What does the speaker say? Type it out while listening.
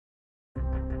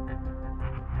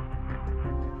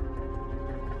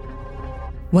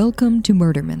Welcome to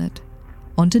Murder Minute.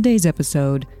 On today's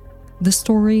episode, the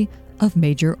story of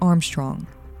Major Armstrong,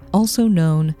 also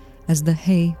known as the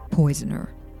Hay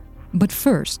Poisoner. But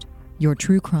first, your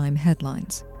true crime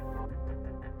headlines.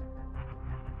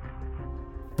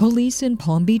 Police in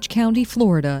Palm Beach County,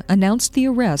 Florida, announced the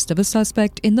arrest of a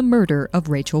suspect in the murder of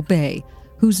Rachel Bay,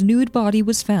 whose nude body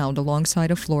was found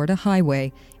alongside a Florida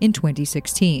highway in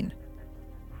 2016.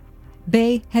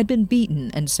 Bay had been beaten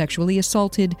and sexually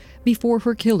assaulted before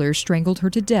her killer strangled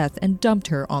her to death and dumped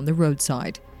her on the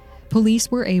roadside. Police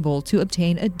were able to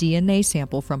obtain a DNA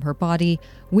sample from her body,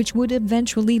 which would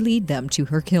eventually lead them to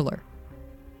her killer.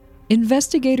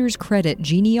 Investigators credit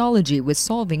genealogy with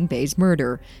solving Bay's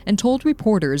murder and told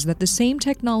reporters that the same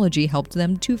technology helped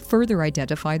them to further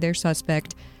identify their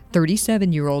suspect,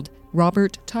 37-year-old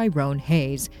Robert Tyrone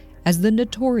Hayes, as the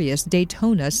notorious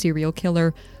Daytona serial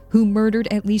killer who murdered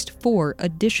at least 4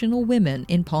 additional women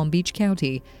in Palm Beach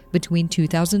County between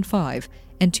 2005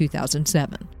 and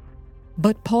 2007.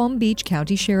 But Palm Beach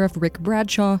County Sheriff Rick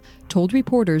Bradshaw told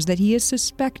reporters that he is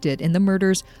suspected in the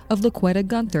murders of Laquetta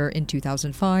Gunther in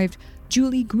 2005,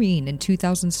 Julie Green in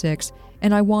 2006,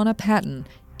 and Iwana Patton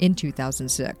in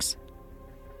 2006.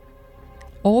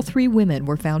 All 3 women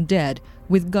were found dead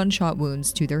with gunshot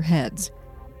wounds to their heads.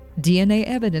 DNA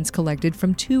evidence collected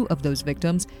from 2 of those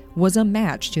victims was a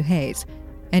match to Hayes,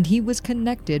 and he was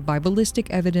connected by ballistic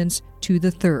evidence to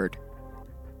the 3rd.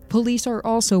 Police are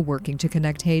also working to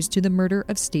connect Hayes to the murder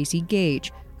of Stacey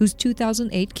Gage, whose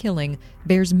 2008 killing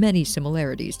bears many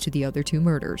similarities to the other 2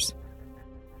 murders.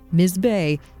 Ms.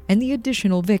 Bay and the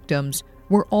additional victims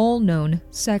were all known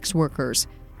sex workers,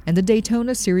 and the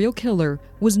Daytona serial killer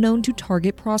was known to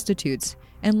target prostitutes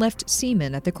and left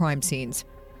semen at the crime scenes.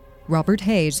 Robert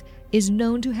Hayes is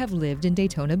known to have lived in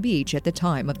Daytona Beach at the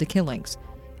time of the killings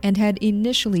and had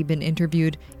initially been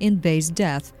interviewed in Bay's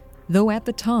death, though at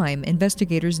the time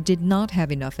investigators did not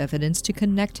have enough evidence to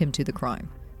connect him to the crime.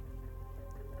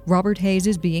 Robert Hayes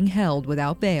is being held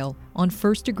without bail on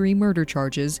first-degree murder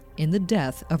charges in the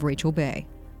death of Rachel Bay.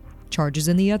 Charges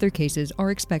in the other cases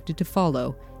are expected to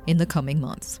follow in the coming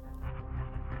months.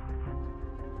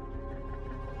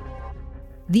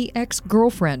 The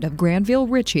ex-girlfriend of Granville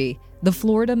Ritchie, the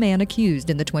Florida man accused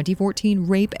in the 2014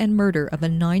 rape and murder of a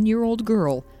 9-year-old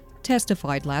girl,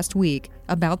 testified last week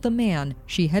about the man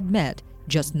she had met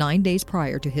just 9 days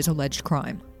prior to his alleged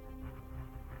crime.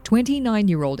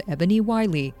 29-year-old Ebony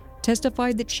Wiley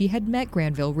testified that she had met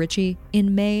Granville Ritchie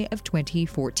in May of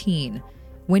 2014,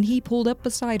 when he pulled up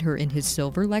beside her in his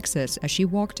silver Lexus as she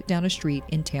walked down a street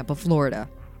in Tampa, Florida.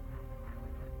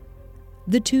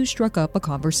 The 2 struck up a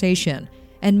conversation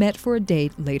and met for a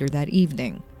date later that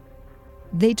evening.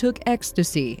 They took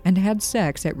ecstasy and had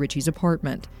sex at Ritchie's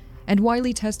apartment, and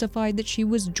Wiley testified that she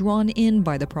was drawn in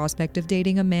by the prospect of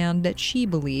dating a man that she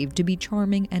believed to be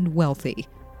charming and wealthy.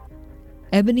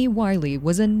 Ebony Wiley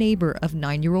was a neighbor of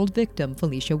 9-year-old victim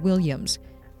Felicia Williams,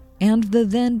 and the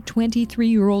then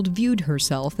 23-year-old viewed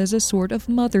herself as a sort of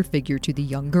mother figure to the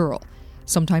young girl,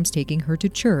 sometimes taking her to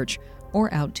church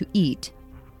or out to eat.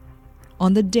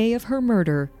 On the day of her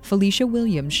murder, Felicia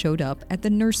Williams showed up at the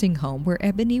nursing home where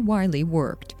Ebony Wiley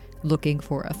worked, looking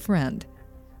for a friend.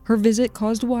 Her visit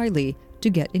caused Wiley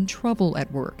to get in trouble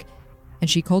at work, and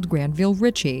she called Granville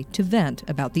Ritchie to vent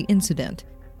about the incident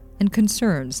and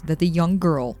concerns that the young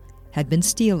girl had been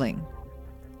stealing.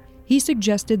 He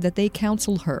suggested that they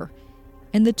counsel her,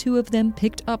 and the 2 of them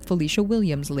picked up Felicia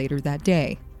Williams later that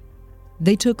day.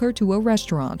 They took her to a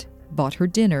restaurant, bought her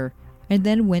dinner, and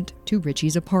then went to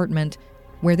Ritchie's apartment,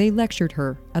 where they lectured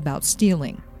her about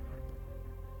stealing.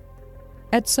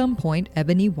 At some point,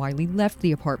 Ebony Wiley left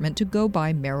the apartment to go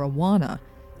buy marijuana,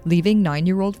 leaving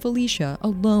 9-year-old Felicia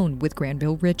alone with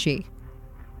Granville Ritchie.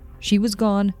 She was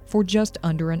gone for just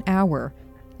under an hour,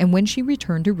 and when she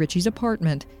returned to Ritchie's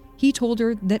apartment, he told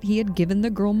her that he had given the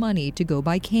girl money to go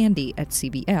buy candy at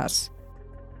CVS.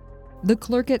 The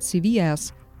clerk at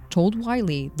CVS told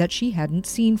Wiley that she hadn't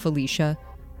seen Felicia,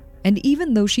 and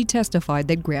even though she testified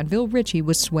that Granville Ritchie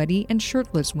was sweaty and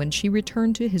shirtless when she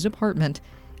returned to his apartment,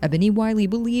 Ebony Wiley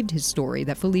believed his story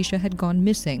that Felicia had gone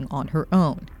missing on her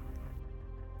own.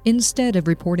 Instead of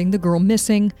reporting the girl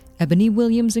missing, Ebony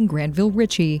Williams and Granville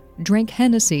Ritchie drank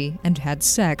Hennessy and had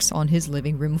sex on his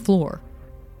living room floor.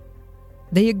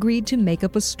 They agreed to make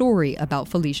up a story about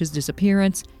Felicia's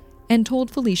disappearance and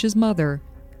told Felicia's mother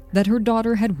that her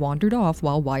daughter had wandered off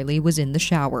while Wiley was in the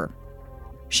shower.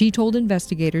 She told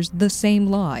investigators the same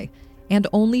lie and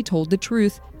only told the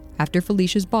truth after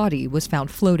Felicia's body was found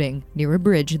floating near a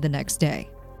bridge the next day.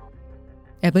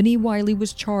 Ebony Wiley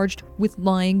was charged with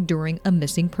lying during a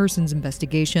missing persons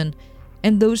investigation,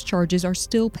 and those charges are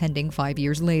still pending 5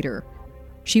 years later.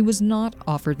 She was not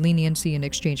offered leniency in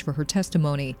exchange for her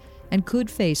testimony and could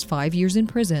face 5 years in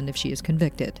prison if she is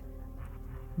convicted.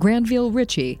 Granville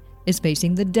Ritchie is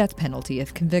facing the death penalty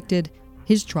if convicted.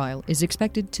 His trial is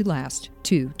expected to last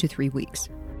 2 to 3 weeks.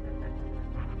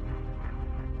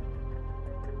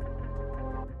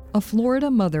 A Florida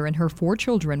mother and her 4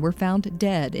 children were found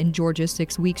dead in Georgia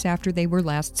 6 weeks after they were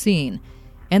last seen,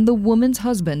 and the woman's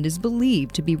husband is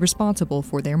believed to be responsible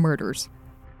for their murders.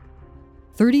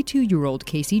 32-year-old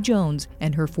Casey Jones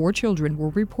and her 4 children were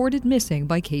reported missing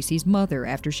by Casey's mother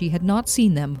after she had not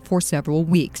seen them for several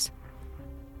weeks.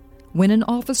 When an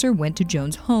officer went to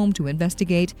Jones' home to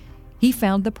investigate, he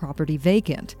found the property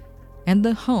vacant, and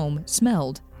the home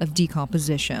smelled of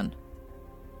decomposition.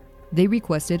 They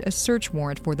requested a search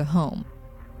warrant for the home.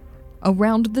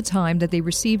 Around the time that they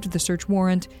received the search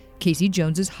warrant, Casey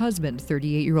Jones's husband,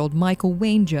 38-year-old Michael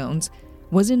Wayne Jones,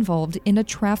 was involved in a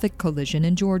traffic collision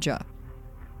in Georgia.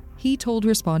 He told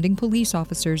responding police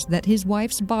officers that his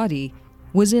wife's body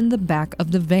was in the back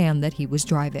of the van that he was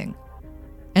driving,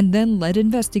 and then led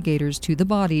investigators to the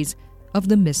bodies of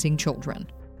the missing children.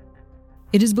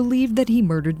 It is believed that he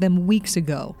murdered them weeks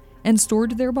ago and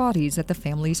stored their bodies at the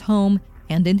family's home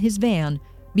and in his van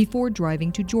before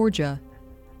driving to Georgia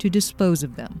to dispose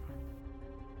of them.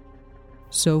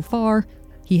 So far,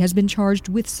 he has been charged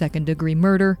with second-degree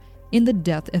murder in the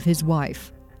death of his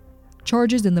wife.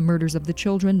 Charges in the murders of the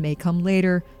children may come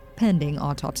later, pending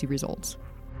autopsy results.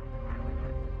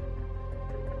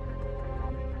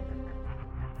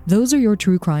 Those are your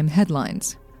true crime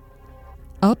headlines.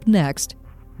 Up next,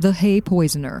 the hay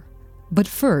poisoner. But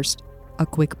first, a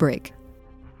quick break.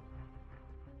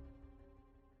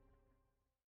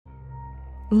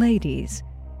 Ladies,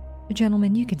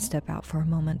 gentlemen, you can step out for a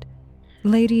moment.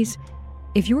 Ladies,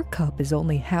 if your cup is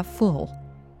only half full,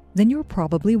 then you're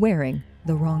probably wearing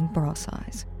the wrong bra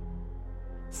size.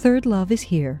 Third Love is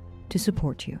here to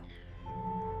support you.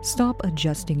 Stop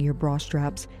adjusting your bra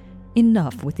straps.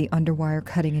 Enough with the underwire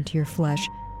cutting into your flesh.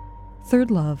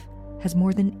 Third Love has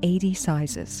more than 80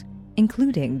 sizes,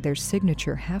 including their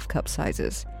signature half-cup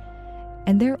sizes.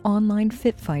 And their online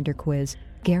Fit Finder quiz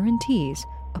guarantees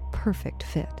a perfect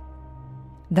fit.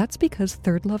 That's because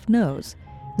Third Love knows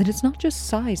that it's not just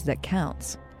size that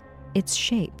counts, it's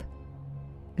shape.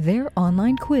 Their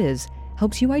online quiz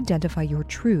helps you identify your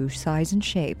true size and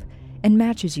shape and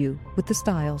matches you with the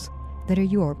styles that are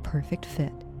your perfect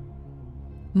fit.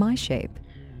 My shape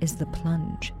is the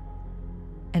plunge,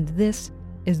 and this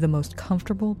is the most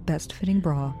comfortable, best-fitting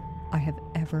bra I have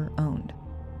ever owned.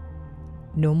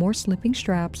 No more slipping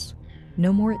straps,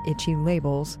 no more itchy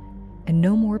labels, and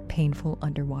no more painful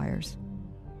underwires.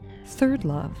 Third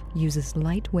Love uses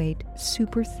lightweight,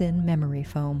 super thin memory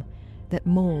foam that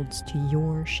molds to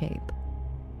your shape.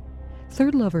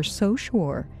 Third Love are so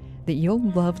sure that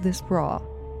you'll love this bra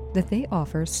that they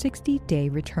offer a 60-day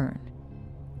return.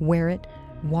 Wear it,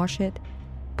 wash it,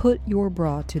 put your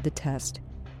bra to the test,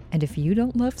 and if you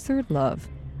don't love Third Love,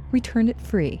 return it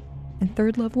free, and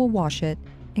Third Love will wash it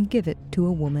and give it to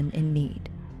a woman in need.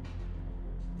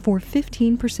 For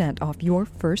 15% off your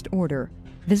first order,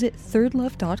 visit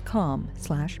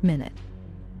thirdlove.com/minute.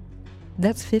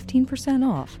 That's 15%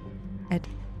 off at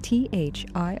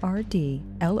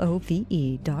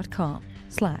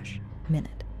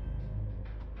thirdlove.com/minute.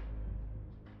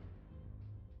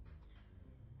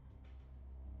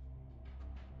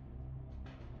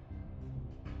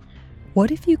 What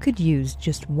if you could use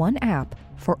just one app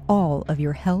for all of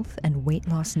your health and weight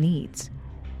loss needs?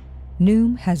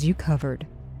 Noom has you covered.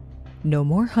 No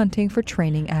more hunting for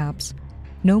training apps,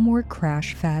 no more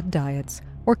crash fad diets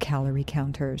or calorie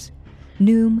counters.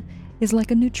 Noom is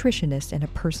like a nutritionist and a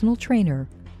personal trainer,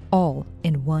 all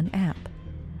in one app.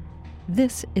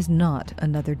 This is not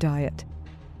another diet.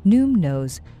 Noom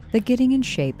knows that getting in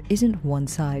shape isn't one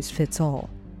size fits all.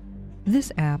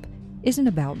 This app isn't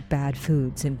about bad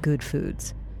foods and good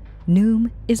foods. Noom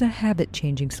is a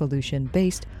habit-changing solution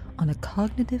based on a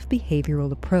cognitive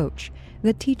behavioral approach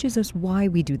that teaches us why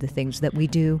we do the things that we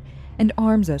do and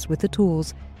arms us with the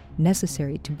tools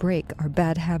necessary to break our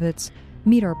bad habits,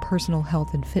 meet our personal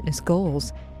health and fitness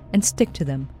goals, and stick to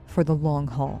them for the long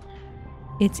haul.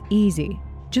 It's easy.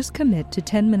 Just commit to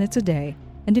 10 minutes a day,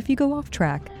 and if you go off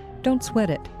track, don't sweat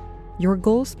it. Your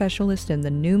goal specialist in the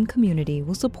Noom community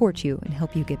will support you and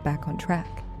help you get back on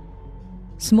track.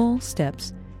 Small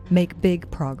steps make big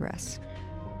progress.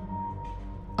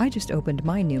 I just opened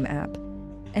my Noom app,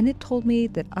 and it told me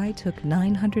that I took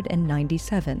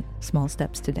 997 small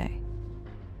steps today.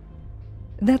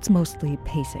 That's mostly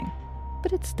pacing,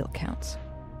 but it still counts.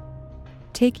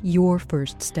 Take your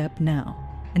first step now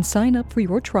and sign up for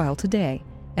your trial today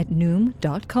at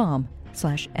noom.com/mm.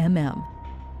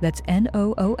 That's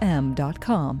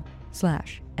noom.com/mm.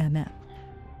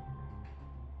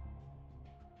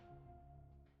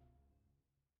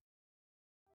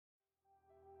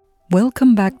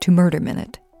 Welcome back to Murder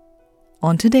Minute.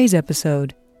 On today's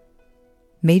episode,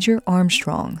 Major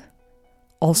Armstrong,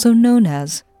 also known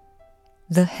as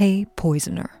the Hay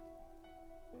Poisoner.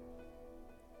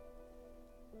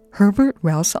 Herbert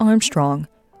Rouse Armstrong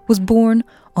was born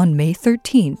on May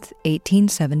 13,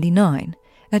 1879,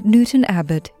 at Newton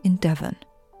Abbot in Devon.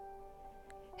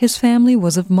 His family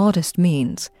was of modest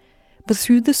means, but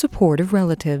through the support of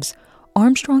relatives,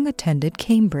 Armstrong attended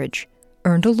Cambridge,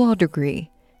 earned a law degree,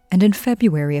 and in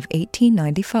February of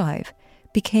 1895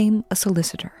 became a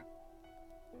solicitor.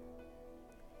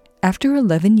 After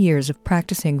 11 years of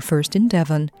practicing first in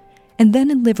Devon and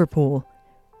then in Liverpool,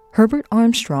 Herbert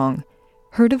Armstrong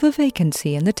heard of a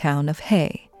vacancy in the town of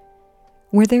Hay,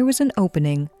 where there was an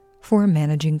opening for a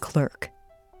managing clerk.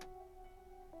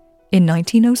 In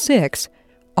 1906,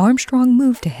 Armstrong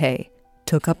moved to Hay,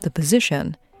 took up the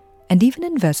position, and even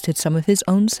invested some of his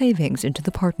own savings into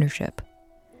the partnership.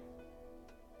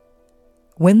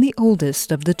 When the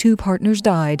oldest of the two partners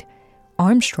died,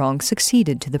 Armstrong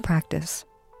succeeded to the practice.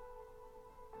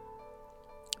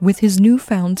 With his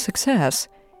newfound success,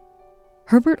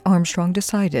 Herbert Armstrong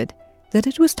decided that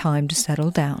it was time to settle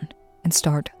down and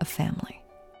start a family.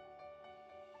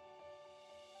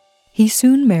 He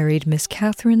soon married Miss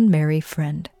Catherine Mary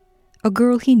Friend, a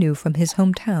girl he knew from his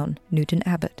hometown, Newton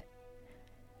Abbot.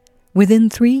 Within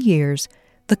 3 years,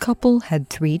 the couple had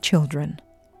 3 children,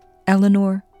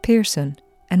 Eleanor, Pearson,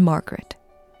 and Margaret.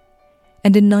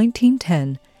 And in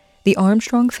 1910, the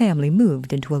Armstrong family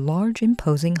moved into a large,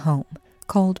 imposing home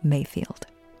called Mayfield.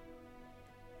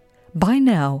 By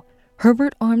now,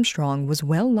 Herbert Armstrong was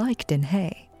well liked in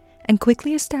Hay and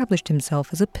quickly established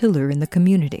himself as a pillar in the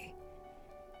community.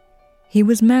 He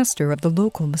was master of the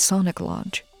local Masonic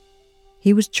Lodge.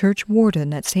 He was church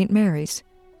warden at St. Mary's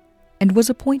and was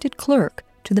appointed clerk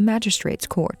to the magistrates'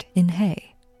 court in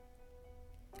Hay.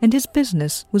 And his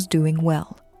business was doing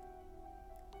well.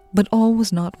 But all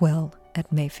was not well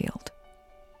at Mayfield.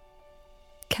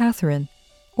 Catherine,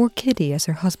 or Kitty as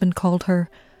her husband called her,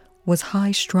 was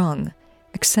high-strung,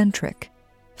 eccentric,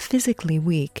 physically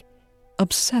weak,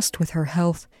 obsessed with her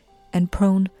health, and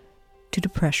prone to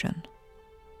depression.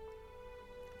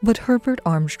 But Herbert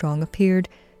Armstrong appeared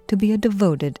to be a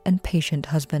devoted and patient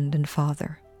husband and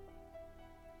father.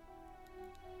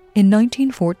 In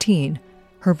 1914,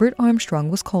 Herbert Armstrong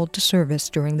was called to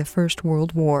service during the First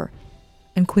World War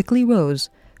and quickly rose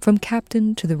from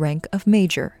captain to the rank of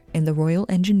major in the Royal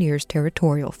Engineers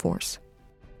Territorial Force.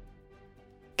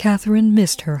 Catherine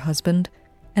missed her husband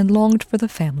and longed for the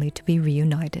family to be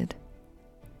reunited.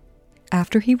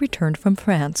 After he returned from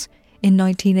France in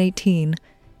 1918,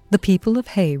 the people of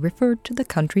Hay referred to the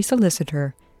country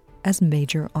solicitor as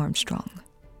Major Armstrong.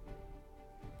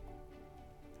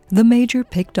 The major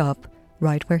picked up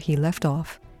right where he left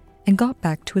off and got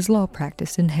back to his law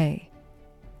practice in Hay.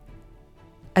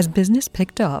 As business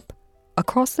picked up,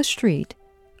 across the street,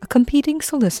 a competing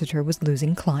solicitor was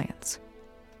losing clients.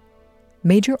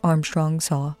 Major Armstrong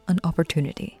saw an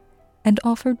opportunity and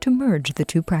offered to merge the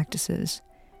two practices.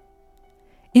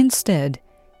 Instead,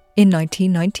 in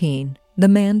 1919, the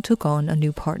man took on a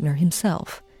new partner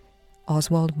himself,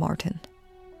 Oswald Martin.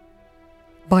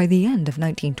 By the end of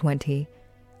 1920,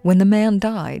 when the man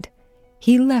died,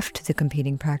 he left the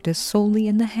competing practice solely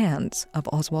in the hands of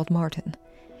Oswald Martin,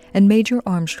 and Major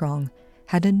Armstrong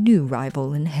had a new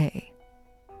rival in Hay.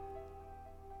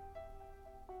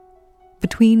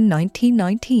 Between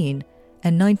 1919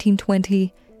 and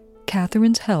 1920,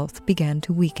 Catherine's health began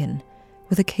to weaken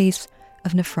with a case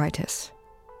of nephritis.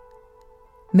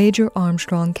 Major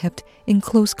Armstrong kept in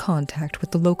close contact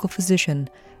with the local physician,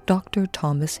 Dr.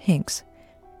 Thomas Hinks,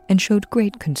 and showed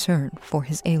great concern for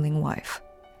his ailing wife.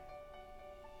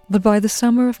 But by the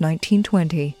summer of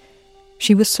 1920,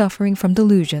 she was suffering from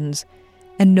delusions,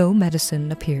 and no medicine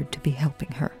appeared to be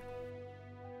helping her.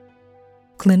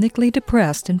 Clinically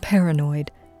depressed and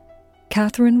paranoid,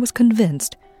 Catherine was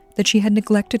convinced that she had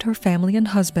neglected her family and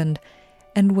husband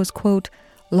and was, quote,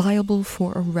 liable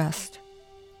for arrest.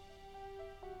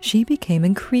 She became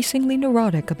increasingly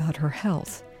neurotic about her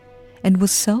health and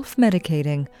was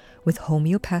self-medicating with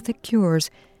homeopathic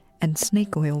cures and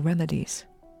snake oil remedies.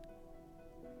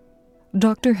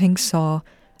 Dr. Hinks saw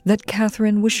that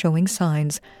Catherine was showing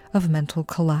signs of mental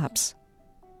collapse.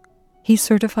 He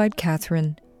certified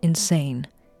Catherine insane,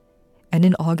 and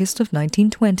in August of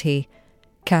 1920,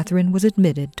 Catherine was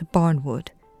admitted to Barnwood,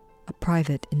 a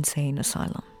private insane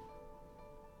asylum.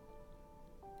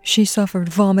 She suffered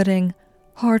vomiting,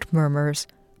 heart murmurs,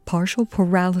 partial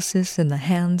paralysis in the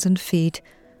hands and feet,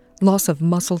 loss of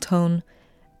muscle tone,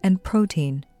 and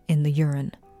protein in the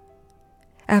urine.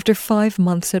 After 5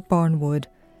 months at Barnwood,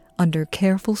 under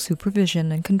careful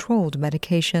supervision and controlled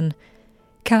medication,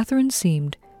 Catherine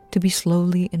seemed to be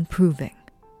slowly improving.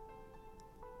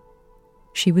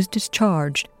 She was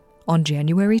discharged on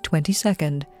January 22,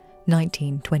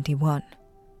 1921.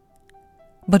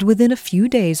 But within a few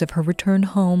days of her return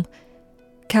home,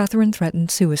 Catherine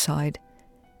threatened suicide,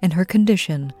 and her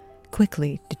condition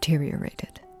quickly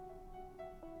deteriorated.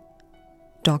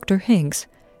 Dr. Hinks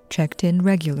checked in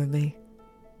regularly.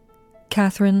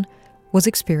 Catherine was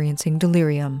experiencing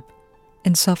delirium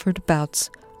and suffered bouts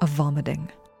of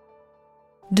vomiting.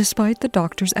 Despite the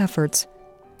doctor's efforts,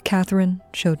 Catherine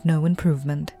showed no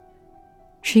improvement.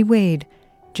 She weighed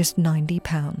just 90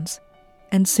 pounds,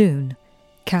 and soon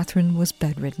Catherine was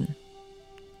bedridden.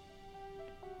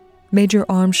 Major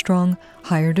Armstrong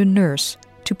hired a nurse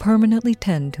to permanently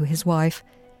tend to his wife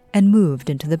and moved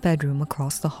into the bedroom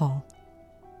across the hall.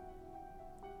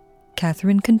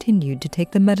 Catherine continued to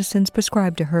take the medicines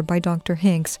prescribed to her by Dr.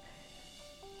 Hinks,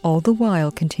 all the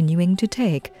while continuing to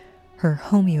take her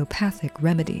homeopathic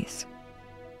remedies.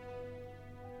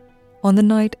 On the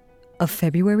night of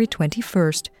February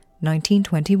 21st,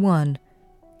 1921,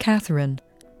 Catherine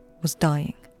was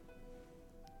dying.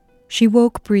 She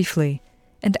woke briefly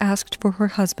and asked for her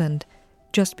husband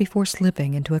just before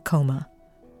slipping into a coma.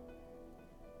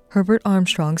 Herbert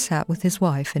Armstrong sat with his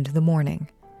wife into the morning.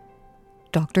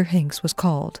 Dr. Hinks was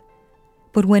called,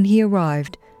 but when he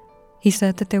arrived, he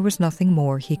said that there was nothing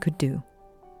more he could do.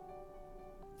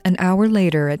 An hour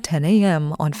later, at 10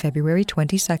 a.m. on February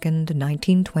 22,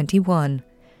 1921,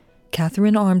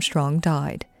 Catherine Armstrong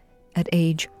died at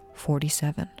age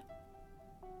 47.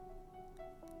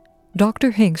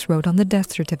 Dr. Hinks wrote on the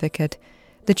death certificate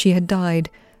that she had died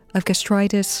of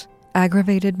gastritis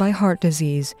aggravated by heart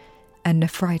disease and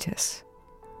nephritis.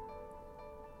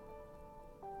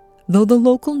 Though the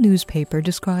local newspaper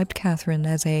described Catherine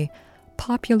as a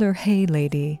popular Hay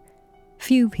lady,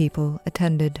 few people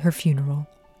attended her funeral.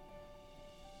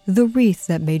 The wreath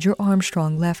that Major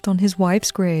Armstrong left on his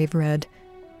wife's grave read,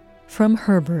 "From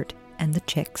Herbert and the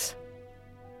Chicks."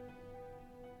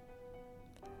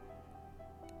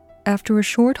 After a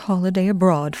short holiday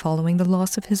abroad following the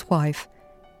loss of his wife,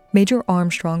 Major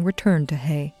Armstrong returned to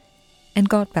Hay and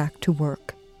got back to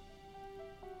work.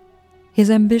 His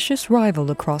ambitious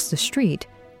rival across the street,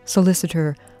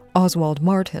 solicitor Oswald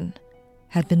Martin,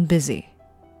 had been busy.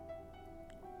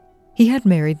 He had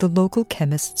married the local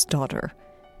chemist's daughter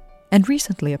and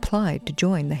recently applied to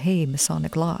join the Hay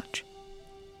Masonic Lodge.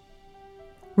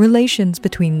 Relations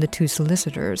between the two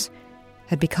solicitors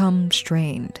had become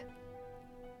strained.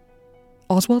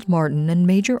 Oswald Martin and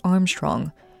Major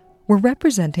Armstrong were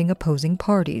representing opposing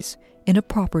parties in a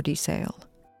property sale.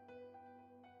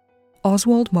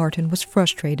 Oswald Martin was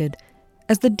frustrated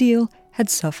as the deal had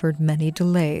suffered many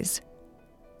delays.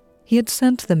 He had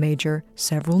sent the Major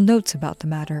several notes about the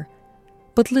matter,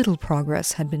 but little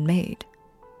progress had been made.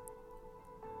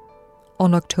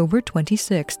 On October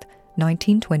 26,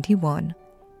 1921,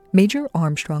 Major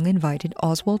Armstrong invited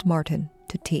Oswald Martin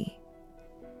to tea.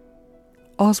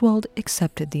 Oswald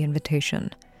accepted the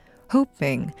invitation,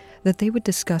 hoping that they would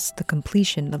discuss the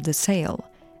completion of the sale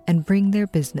and bring their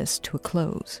business to a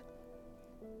close.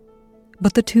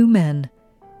 But the two men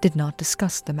did not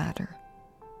discuss the matter.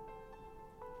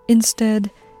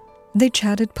 Instead, they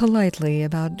chatted politely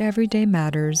about everyday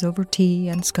matters over tea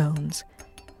and scones.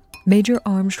 Major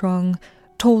Armstrong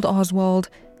told Oswald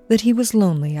that he was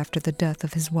lonely after the death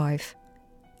of his wife,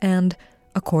 and,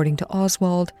 according to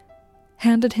Oswald,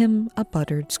 handed him a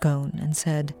buttered scone and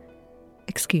said,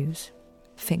 "Excuse,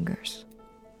 fingers."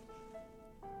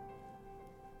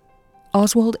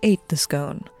 Oswald ate the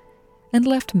scone and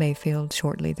left Mayfield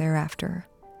shortly thereafter,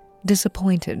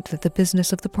 disappointed that the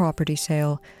business of the property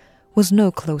sale was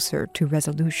no closer to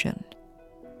resolution.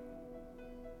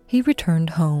 He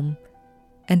returned home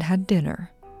and had dinner.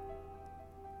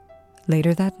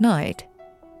 Later that night,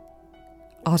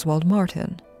 Oswald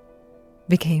Martin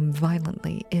became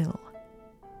violently ill.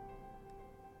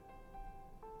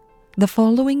 The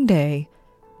following day,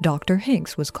 Dr.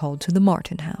 Hinks was called to the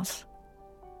Martin house.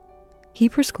 He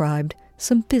prescribed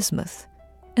some bismuth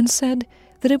and said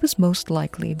that it was most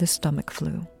likely the stomach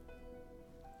flu.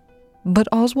 But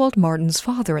Oswald Martin's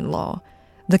father-in-law,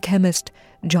 the chemist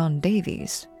John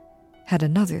Davies, had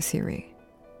another theory.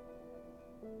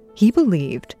 He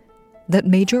believed that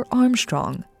Major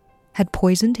Armstrong had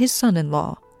poisoned his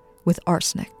son-in-law with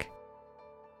arsenic.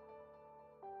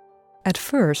 At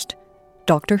first,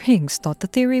 Dr. Hinks thought the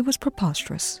theory was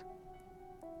preposterous.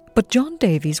 But John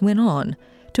Davies went on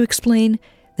to explain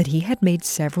that he had made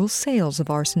several sales of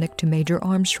arsenic to Major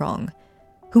Armstrong,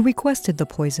 who requested the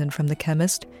poison from the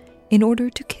chemist in order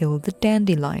to kill the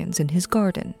dandelions in his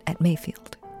garden at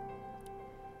Mayfield.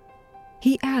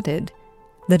 He added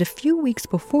that a few weeks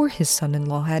before his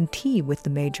son-in-law had tea with the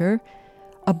Major,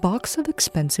 a box of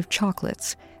expensive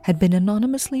chocolates had been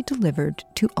anonymously delivered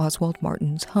to Oswald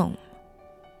Martin's home.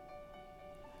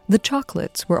 The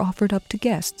chocolates were offered up to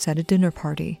guests at a dinner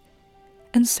party,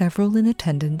 and several in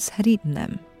attendance had eaten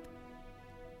them.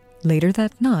 Later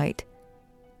that night,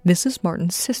 Mrs.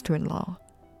 Martin's sister-in-law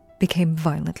became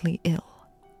violently ill.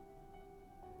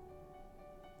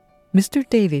 Mr.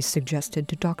 Davies suggested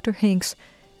to Dr. Hanks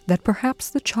that perhaps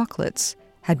the chocolates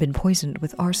had been poisoned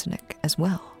with arsenic as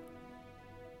well.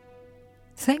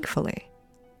 Thankfully,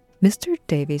 Mr.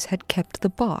 Davies had kept the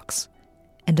box,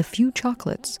 and a few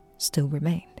chocolates still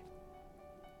remained.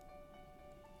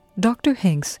 Dr.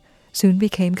 Hanks soon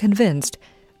became convinced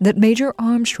that Major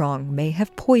Armstrong may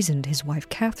have poisoned his wife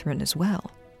Catherine as well,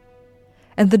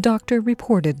 and the doctor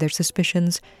reported their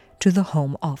suspicions to the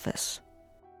Home Office.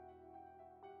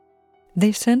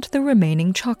 They sent the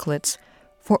remaining chocolates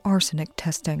for arsenic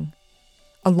testing,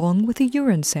 along with a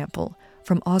urine sample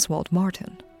from Oswald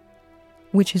Martin,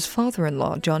 which his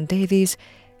father-in-law, John Davies,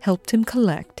 helped him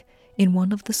collect in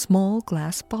one of the small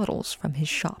glass bottles from his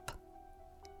shop.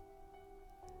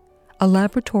 A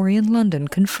laboratory in London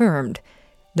confirmed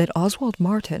that Oswald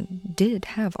Martin did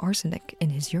have arsenic in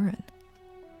his urine.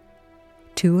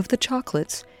 2 of the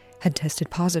chocolates had tested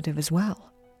positive as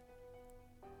well.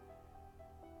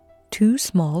 2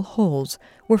 small holes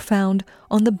were found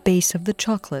on the base of the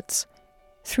chocolates,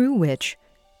 through which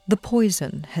the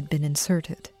poison had been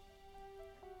inserted.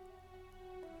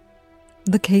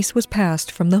 The case was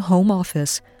passed from the Home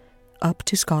Office up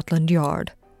to Scotland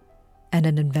Yard, and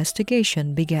an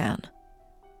investigation began.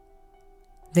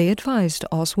 They advised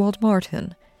Oswald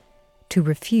Martin to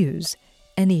refuse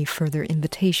any further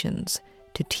invitations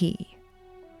to tea.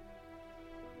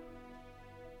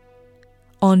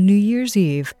 On New Year's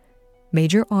Eve,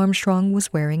 Major Armstrong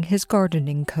was wearing his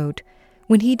gardening coat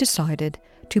when he decided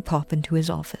to pop into his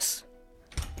office.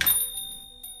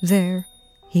 There,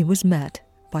 he was met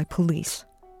by police,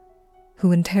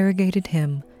 who interrogated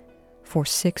him for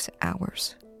 6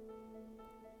 hours.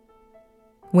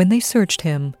 When they searched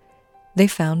him, they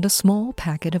found a small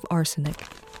packet of arsenic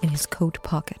in his coat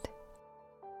pocket.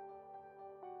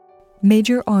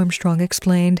 Major Armstrong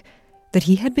explained that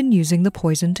he had been using the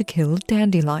poison to kill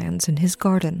dandelions in his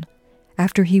garden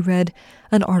after he read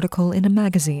an article in a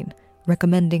magazine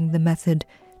recommending the method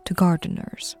to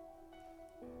gardeners.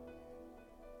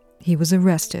 He was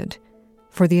arrested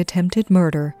for the attempted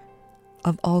murder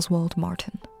of Oswald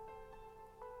Martin.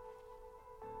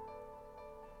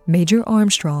 Major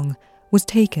Armstrong was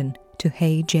taken to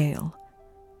Hay Jail,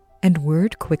 and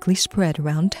word quickly spread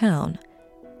around town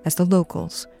as the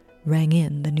locals rang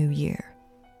in the new year.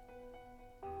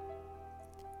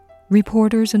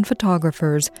 Reporters and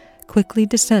photographers quickly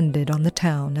descended on the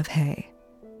town of Hay.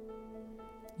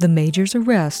 The Major's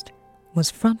arrest was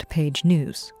front-page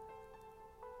news.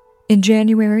 In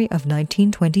January of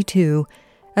 1922,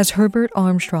 as Herbert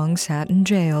Armstrong sat in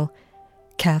jail,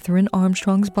 Catherine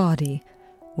Armstrong's body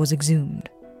was exhumed.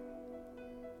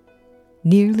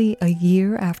 Nearly a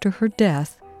year after her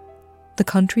death, the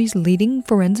country's leading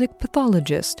forensic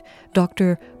pathologist,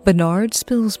 Dr. Bernard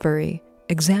Spilsbury,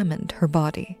 examined her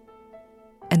body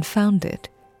and found it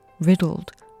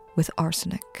riddled with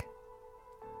arsenic.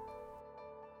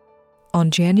 On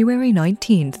January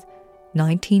 19th,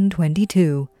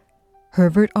 1922,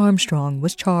 Herbert Armstrong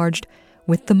was charged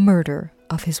with the murder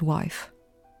of his wife.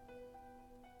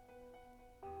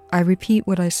 "I repeat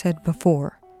what I said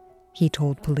before," he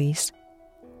told police.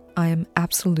 "I am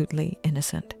absolutely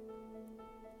innocent."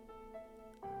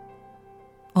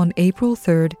 On April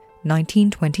 3rd,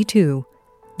 1922,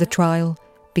 the trial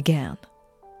began.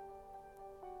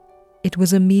 It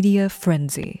was a media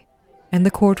frenzy, and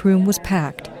the courtroom was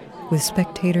packed with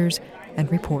spectators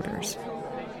and reporters.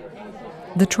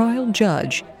 The trial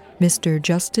judge, Mr.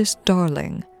 Justice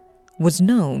Darling, was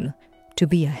known to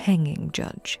be a hanging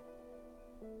judge.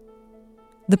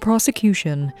 The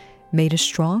prosecution made a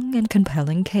strong and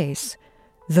compelling case,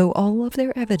 though all of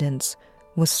their evidence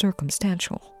was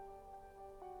circumstantial.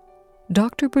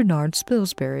 Dr. Bernard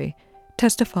Spilsbury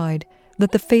testified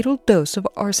that the fatal dose of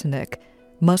arsenic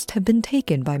must have been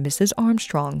taken by Mrs.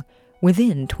 Armstrong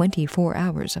within 24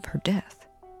 hours of her death.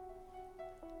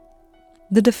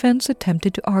 The defense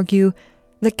attempted to argue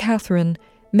that Catherine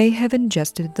may have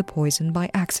ingested the poison by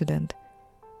accident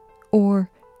or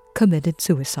committed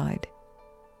suicide.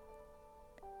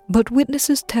 But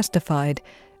witnesses testified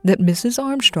that Mrs.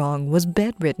 Armstrong was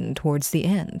bedridden towards the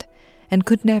end and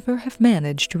could never have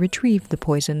managed to retrieve the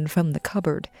poison from the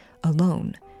cupboard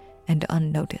alone and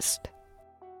unnoticed.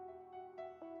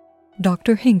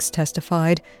 Dr. Hinks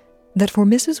testified that for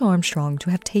Mrs. Armstrong to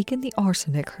have taken the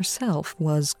arsenic herself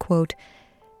was, quote,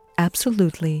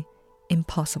 absolutely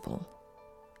impossible,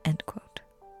 end quote.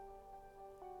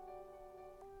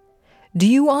 Do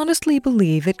you honestly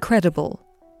believe it credible,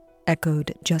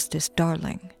 echoed Justice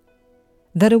Darling,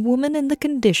 that a woman in the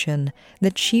condition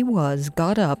that she was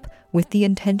got up with the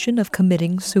intention of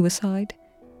committing suicide?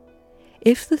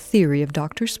 If the theory of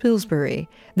Dr. Spilsbury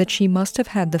that she must have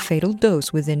had the fatal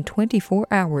dose within 24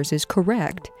 hours is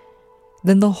correct,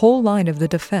 then the whole line of the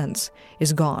defense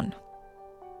is gone.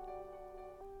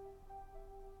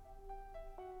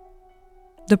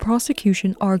 The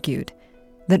prosecution argued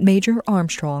that Major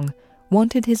Armstrong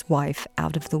wanted his wife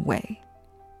out of the way.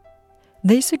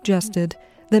 They suggested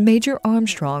that Major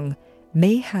Armstrong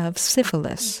may have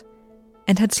syphilis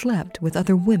and had slept with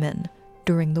other women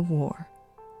during the war.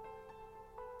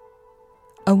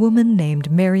 A woman named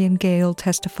Marion Gale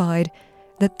testified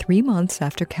that 3 months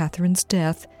after Catherine's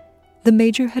death, the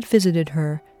Major had visited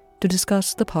her to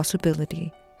discuss the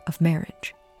possibility of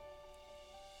marriage.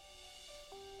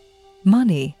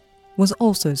 Money was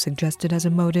also suggested as a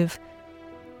motive,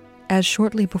 as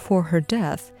shortly before her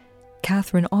death,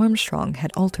 Catherine Armstrong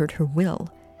had altered her will,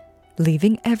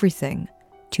 leaving everything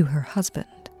to her husband.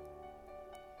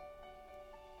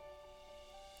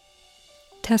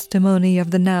 Testimony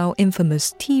of the now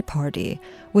infamous Tea Party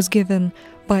was given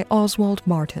by Oswald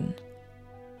Martin,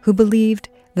 who believed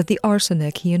that the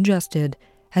arsenic he ingested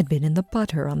had been in the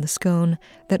butter on the scone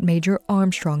that Major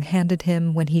Armstrong handed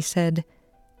him when he said,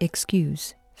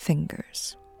 "Excuse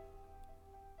fingers."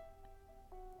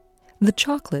 The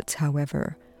chocolates,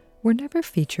 however, were never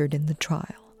featured in the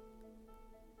trial.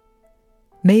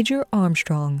 Major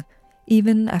Armstrong,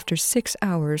 even after 6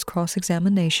 hours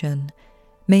cross-examination,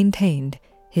 maintained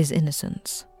his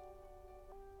innocence.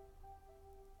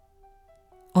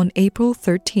 On April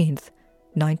 13th,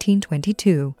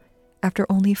 1922, after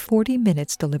only 40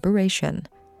 minutes deliberation,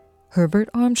 Herbert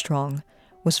Armstrong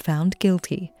was found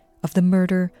guilty of the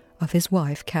murder of his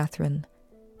wife Catherine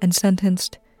and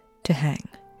sentenced to hang.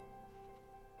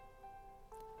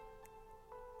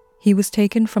 He was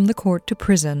taken from the court to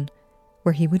prison,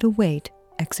 where he would await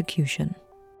execution.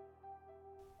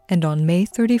 And on May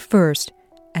 31st,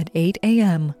 at 8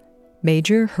 a.m.,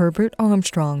 Major Herbert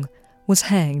Armstrong was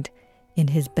hanged in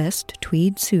his best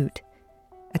tweed suit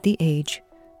at the age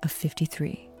of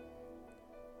 53.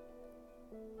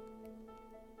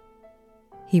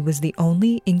 He was the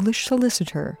only English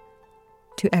solicitor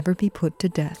to ever be put to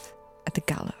death at the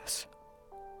gallows.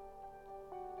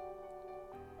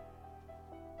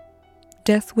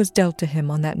 Death was dealt to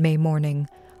him on that May morning,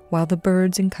 while the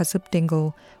birds in Cussop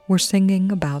Dingle were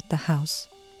singing about the house,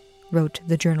 wrote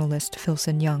the journalist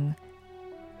Filson Young.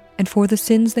 And for the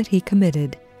sins that he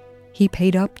committed, he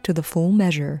paid up to the full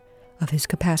measure of his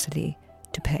capacity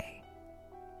to pay.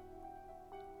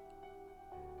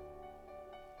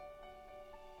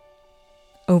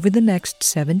 Over the next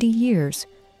 70 years,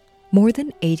 more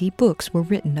than 80 books were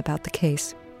written about the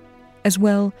case, as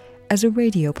well as a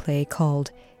radio play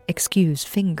called Excuse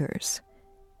Fingers,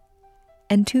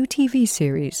 and 2 TV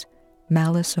series,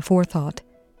 Malice Aforethought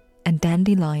and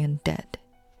Dandelion Dead.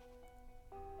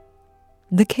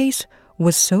 The case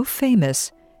was so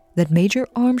famous that Major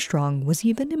Armstrong was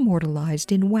even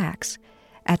immortalized in wax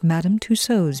at Madame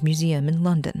Tussauds Museum in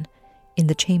London, in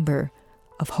the Chamber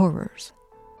of Horrors.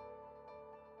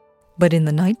 But in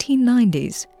the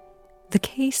 1990s, the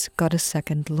case got a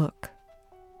second look.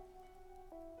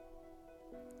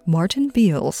 Martin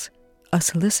Beals, a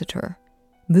solicitor,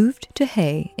 moved to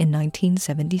Hay in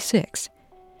 1976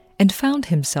 and found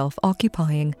himself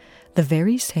occupying the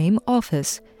very same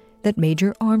office that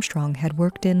Major Armstrong had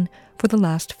worked in for the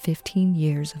last 15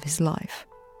 years of his life.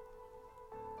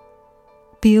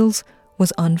 Beals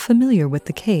was unfamiliar with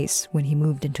the case when he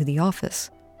moved into the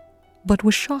office, but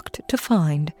was shocked to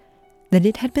find that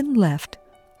it had been left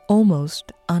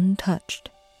almost untouched.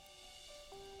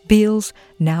 Beals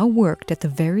now worked at the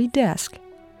very desk,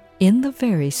 in the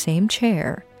very same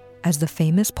chair as the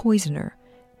famous poisoner,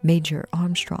 Major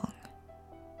Armstrong.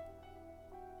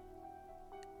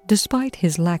 Despite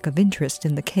his lack of interest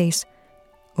in the case,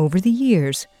 over the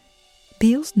years,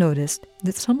 Beals noticed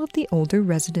that some of the older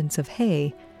residents of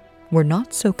Hay were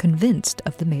not so convinced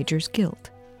of the Major's guilt.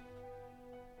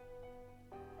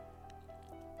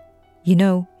 "You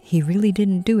know, he really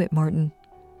didn't do it, Martin,"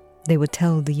 they would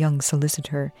tell the young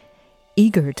solicitor,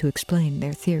 eager to explain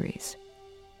their theories.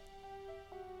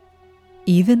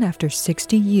 Even after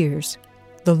 60 years,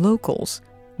 the locals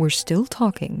were still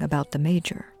talking about the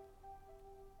Major.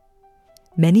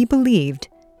 Many believed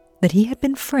that he had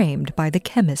been framed by the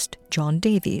chemist John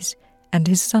Davies and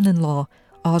his son-in-law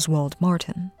Oswald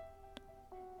Martin.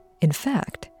 In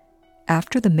fact,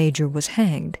 after the Major was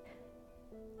hanged,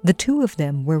 the two of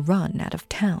them were run out of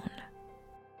town.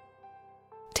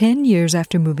 10 years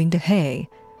after moving to Hay,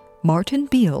 Martin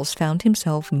Beals found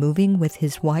himself moving with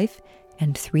his wife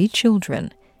and 3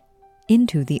 children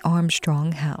into the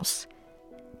Armstrong house,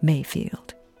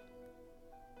 Mayfield.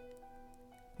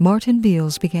 Martin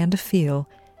Beals began to feel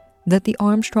that the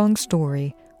Armstrong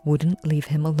story wouldn't leave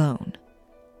him alone.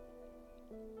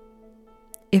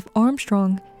 If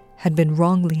Armstrong had been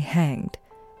wrongly hanged,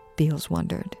 Beals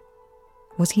wondered,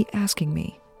 was he asking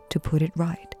me to put it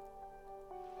right?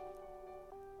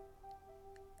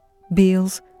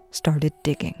 Beals started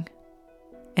digging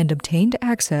and obtained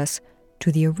access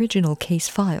to the original case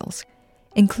files,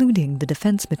 including the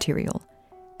defense material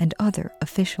and other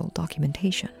official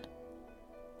documentation.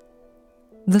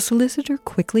 The solicitor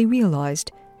quickly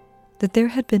realized that there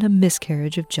had been a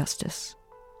miscarriage of justice.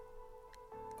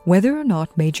 Whether or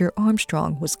not Major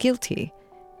Armstrong was guilty,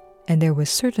 and there was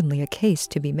certainly a case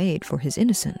to be made for his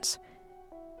innocence,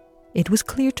 it was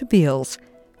clear to Beals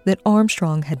that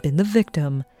Armstrong had been the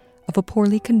victim of a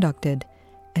poorly conducted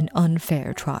and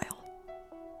unfair trial.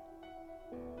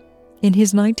 In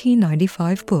his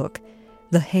 1995 book,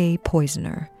 The Hay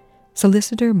Poisoner,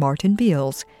 solicitor Martin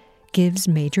Beals gives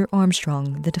Major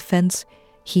Armstrong the defense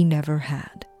he never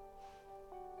had.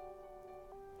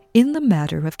 In the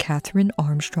matter of Catherine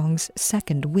Armstrong's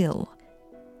second will,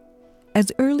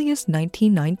 as early as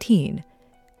 1919,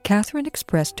 Catherine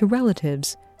expressed to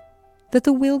relatives that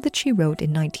the will that she wrote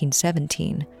in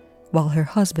 1917, while her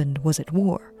husband was at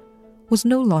war, was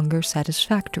no longer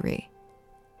satisfactory.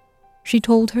 She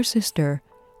told her sister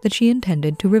that she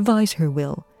intended to revise her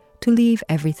will to leave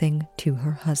everything to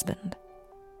her husband.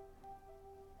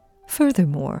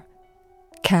 Furthermore,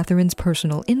 Catherine's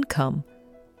personal income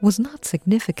was not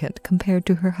significant compared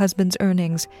to her husband's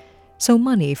earnings, so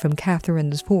money from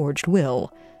Catherine's forged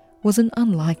will was an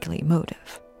unlikely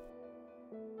motive.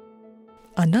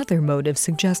 Another motive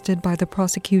suggested by the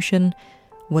prosecution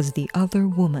was the other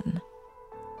woman.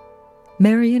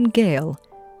 Marion Gale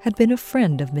had been a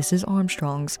friend of Mrs.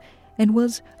 Armstrong's and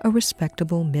was a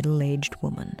respectable middle-aged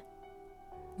woman.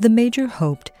 The Major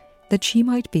hoped that she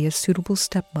might be a suitable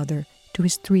stepmother to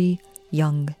his 3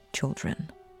 young children.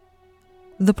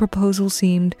 The proposal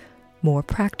seemed more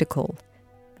practical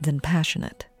than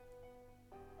passionate.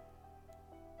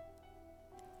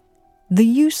 The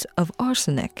use of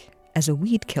arsenic as a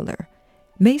weed killer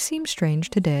may seem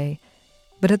strange today,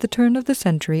 but at the turn of the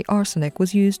century, arsenic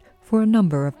was used for a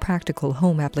number of practical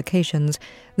home applications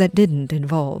that didn't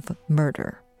involve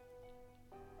murder.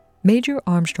 Major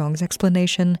Armstrong's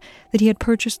explanation that he had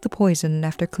purchased the poison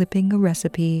after clipping a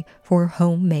recipe for a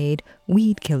homemade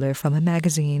weed killer from a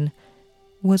magazine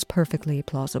was perfectly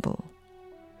plausible.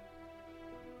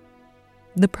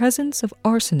 The presence of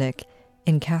arsenic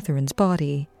in Catherine's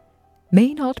body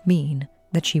may not mean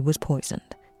that she was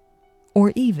poisoned,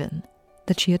 or even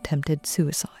that she attempted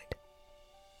suicide.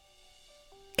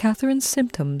 Catherine's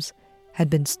symptoms had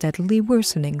been steadily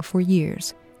worsening for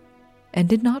years and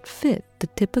did not fit the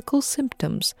typical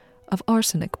symptoms of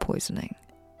arsenic poisoning.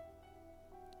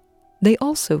 They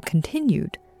also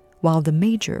continued while the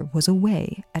Major was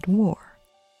away at war.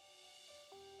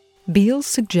 Beals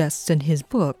suggests in his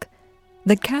book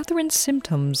that Catherine's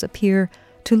symptoms appear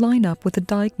to line up with a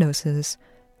diagnosis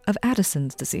of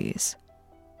Addison's disease.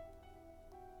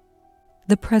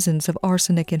 The presence of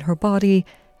arsenic in her body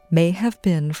may have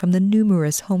been from the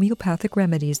numerous homeopathic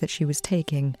remedies that she was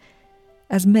taking,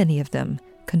 as many of them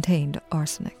contained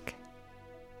arsenic.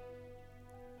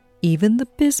 Even the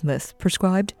bismuth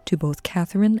prescribed to both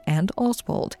Catherine and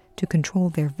Oswald to control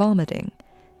their vomiting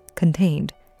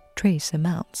contained trace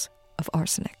amounts of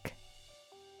arsenic.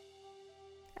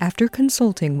 After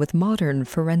consulting with modern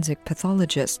forensic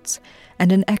pathologists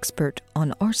and an expert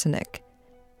on arsenic,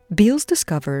 Beals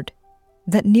discovered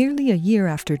that nearly a year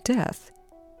after death,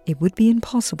 it would be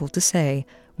impossible to say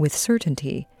with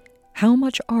certainty how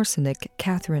much arsenic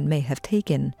Catherine may have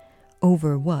taken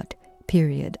over what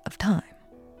period of time.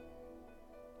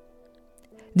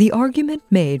 The argument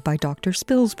made by Dr.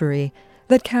 Spilsbury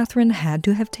that Catherine had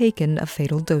to have taken a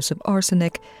fatal dose of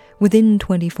arsenic within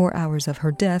 24 hours of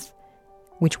her death,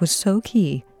 which was so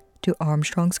key to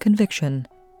Armstrong's conviction,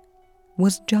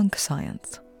 was junk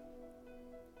science.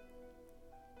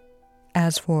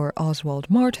 As for Oswald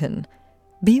Martin,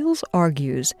 Beals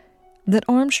argues that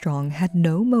Armstrong had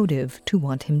no motive to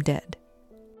want him dead.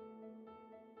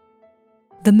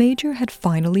 The Major had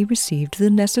finally received the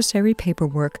necessary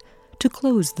paperwork to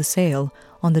close the sale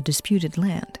on the disputed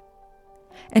land.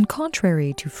 And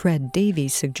contrary to Fred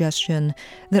Davies' suggestion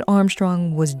that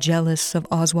Armstrong was jealous of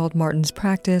Oswald Martin's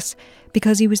practice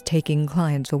because he was taking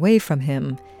clients away from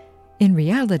him, in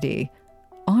reality,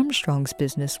 Armstrong's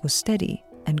business was steady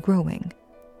and growing.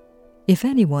 If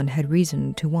anyone had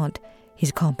reason to want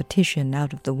his competition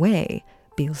out of the way,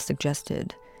 Beale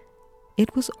suggested,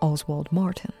 it was Oswald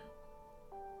Martin.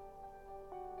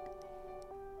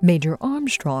 Major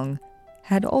Armstrong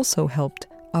had also helped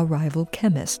a rival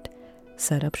chemist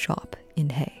set up shop in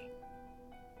Hay.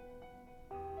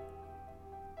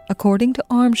 According to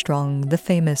Armstrong, the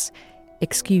famous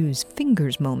excuse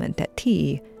fingers moment at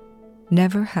tea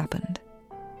never happened.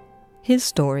 His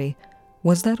story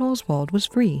was that Oswald was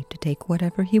free to take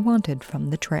whatever he wanted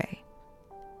from the tray.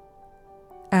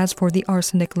 As for the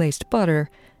arsenic-laced butter,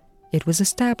 it was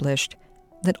established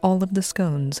that all of the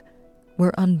scones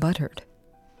were unbuttered.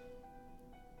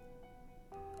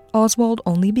 Oswald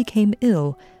only became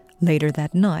ill later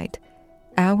that night,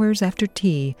 hours after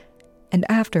tea and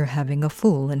after having a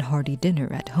full and hearty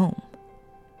dinner at home.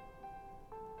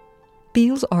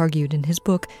 Beals argued in his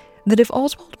book that if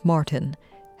Oswald Martin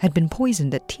had been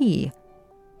poisoned at tea,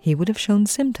 he would have shown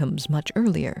symptoms much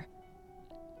earlier.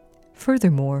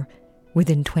 Furthermore,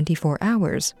 within 24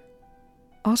 hours,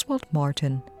 Oswald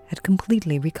Martin had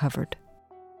completely recovered.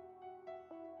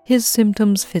 His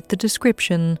symptoms fit the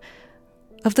description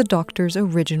of the doctor's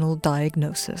original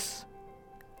diagnosis: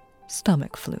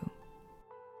 stomach flu.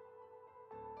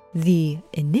 The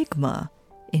enigma,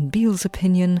 in Beale's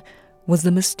opinion, was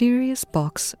the mysterious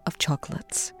box of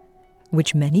chocolates,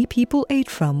 which many people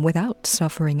ate from without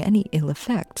suffering any ill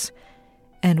effects,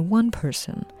 and one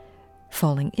person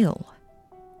falling ill.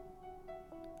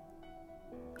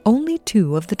 Only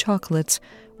 2 of the chocolates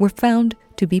were found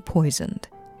to be poisoned,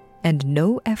 and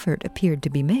no effort appeared to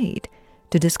be made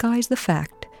to disguise the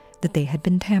fact that they had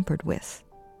been tampered with.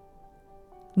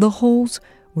 The holes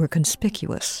were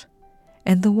conspicuous,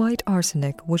 and the white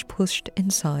arsenic was pushed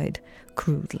inside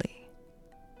crudely.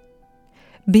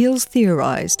 Beals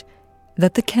theorized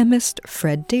that the chemist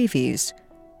Fred Davies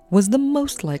was the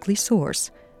most likely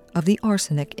source of the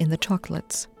arsenic in the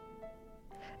chocolates.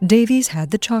 Davies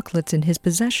had the chocolates in his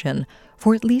possession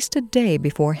for at least a day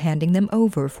before handing them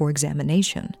over for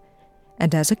examination,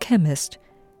 and as a chemist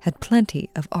had plenty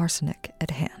of arsenic at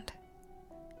hand.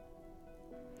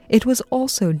 It was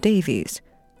also Davies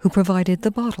who provided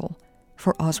the bottle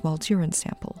for Oswald's urine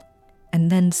sample, and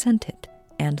then sent it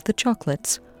and the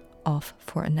chocolates off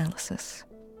for analysis.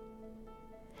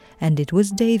 And it was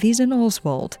Davies and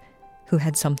Oswald who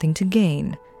had something to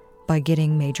gain by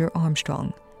getting Major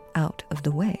Armstrong out of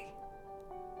the way.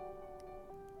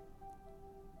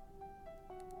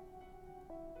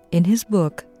 In his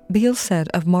book, Beale said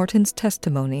of Martin's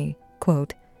testimony,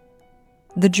 quote,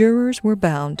 "The jurors were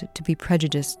bound to be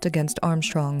prejudiced against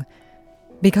Armstrong,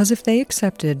 because if they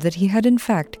accepted that he had in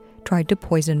fact tried to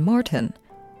poison Martin,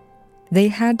 they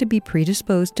had to be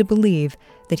predisposed to believe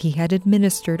that he had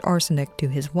administered arsenic to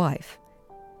his wife.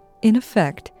 In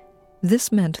effect,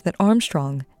 this meant that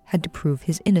Armstrong had to prove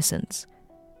his innocence,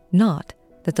 not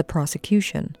that the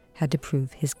prosecution had to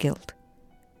prove his guilt,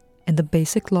 and the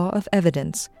basic law of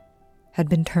evidence had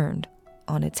been turned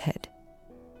on its head."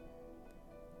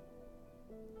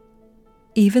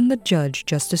 Even the judge,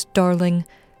 Justice Darling,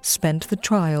 spent the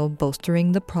trial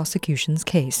bolstering the prosecution's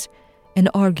case and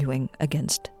arguing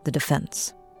against the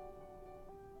defense.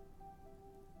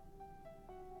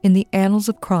 In the Annals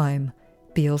of Crime,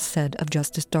 Beale said of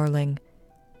Justice Darling,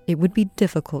 "It would be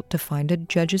difficult to find a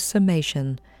judge's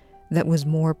summation that was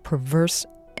more perverse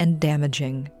and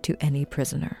damaging to any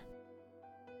prisoner."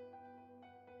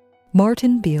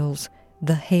 Martin Beale's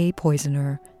The Hay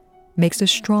Poisoner makes a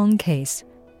strong case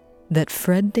that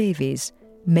Fred Davies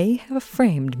may have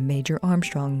framed Major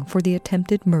Armstrong for the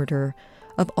attempted murder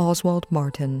of Oswald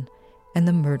Martin and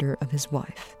the murder of his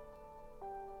wife,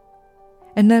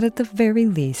 and that at the very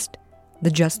least the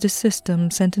justice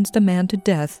system sentenced a man to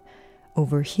death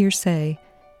over hearsay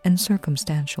and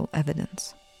circumstantial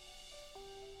evidence.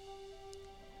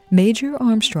 Major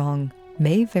Armstrong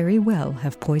may very well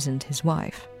have poisoned his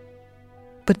wife,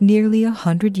 but nearly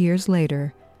 100 years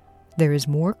later, there is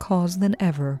more cause than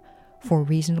ever for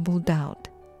reasonable doubt,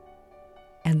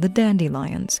 and the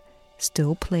dandelions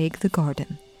still plague the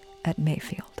garden at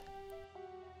Mayfield.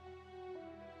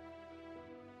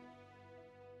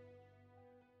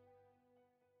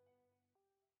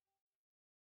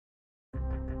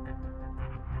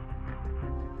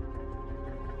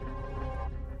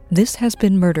 This has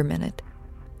been Murder Minute.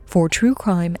 For true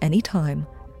crime anytime,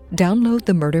 download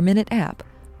the Murder Minute app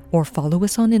or follow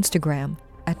us on Instagram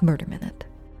at Murder Minute.